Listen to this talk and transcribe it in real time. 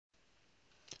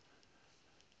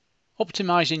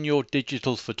Optimizing your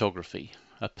digital photography,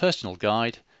 a personal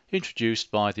guide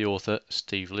introduced by the author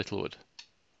Steve Littlewood.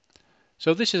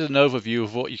 So this is an overview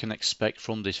of what you can expect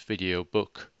from this video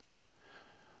book.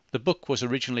 The book was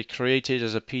originally created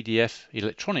as a PDF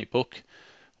electronic book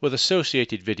with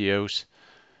associated videos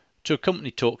to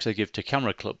accompany talks I give to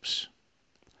camera clubs.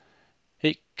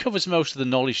 It covers most of the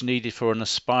knowledge needed for an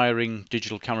aspiring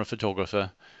digital camera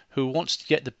photographer who wants to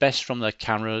get the best from their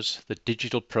cameras, the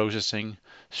digital processing,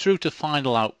 through to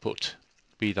final output,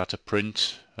 be that a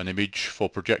print, an image for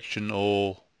projection,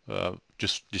 or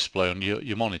just display on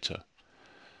your monitor.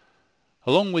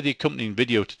 Along with the accompanying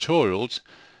video tutorials,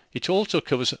 it also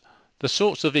covers the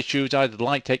sorts of issues I'd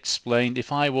like to explain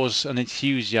if I was an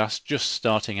enthusiast just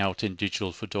starting out in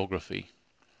digital photography.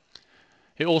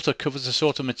 It also covers the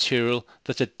sort of material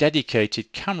that a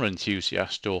dedicated camera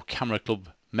enthusiast or camera club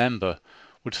member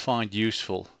would find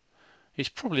useful. It's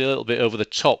probably a little bit over the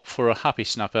top for a happy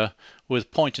snapper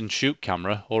with point and shoot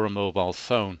camera or a mobile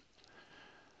phone.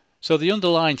 So the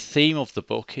underlying theme of the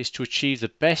book is to achieve the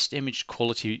best image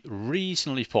quality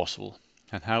reasonably possible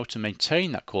and how to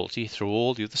maintain that quality through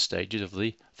all the other stages of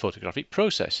the photographic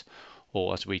process,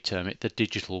 or as we term it, the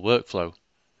digital workflow.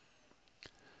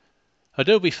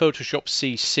 Adobe Photoshop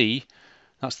CC,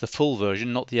 that's the full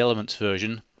version, not the Elements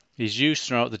version, is used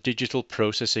throughout the digital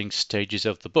processing stages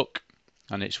of the book,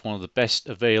 and it's one of the best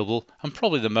available and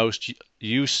probably the most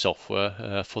used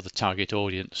software for the target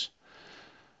audience.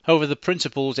 However, the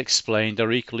principles explained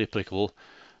are equally applicable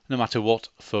no matter what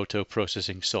photo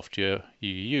processing software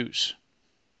you use.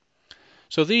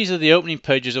 So these are the opening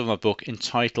pages of my book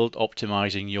entitled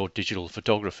Optimizing Your Digital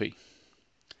Photography.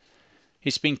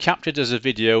 It's been captured as a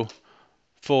video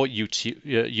for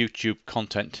YouTube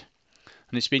content,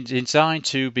 and it's been designed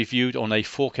to be viewed on a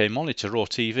 4K monitor or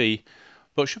TV,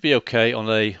 but should be okay on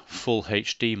a full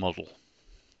HD model.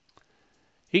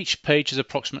 Each page is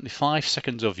approximately 5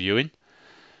 seconds of viewing.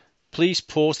 Please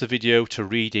pause the video to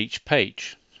read each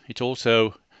page. It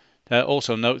also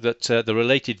note that the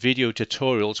related video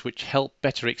tutorials which help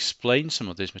better explain some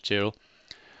of this material,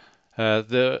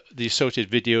 the associated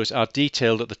videos are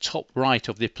detailed at the top right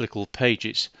of the applicable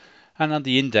pages and at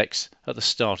the index at the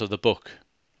start of the book.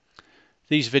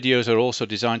 These videos are also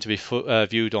designed to be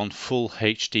viewed on full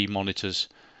HD monitors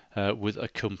with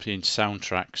accompanying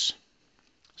soundtracks.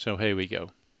 So here we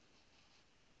go.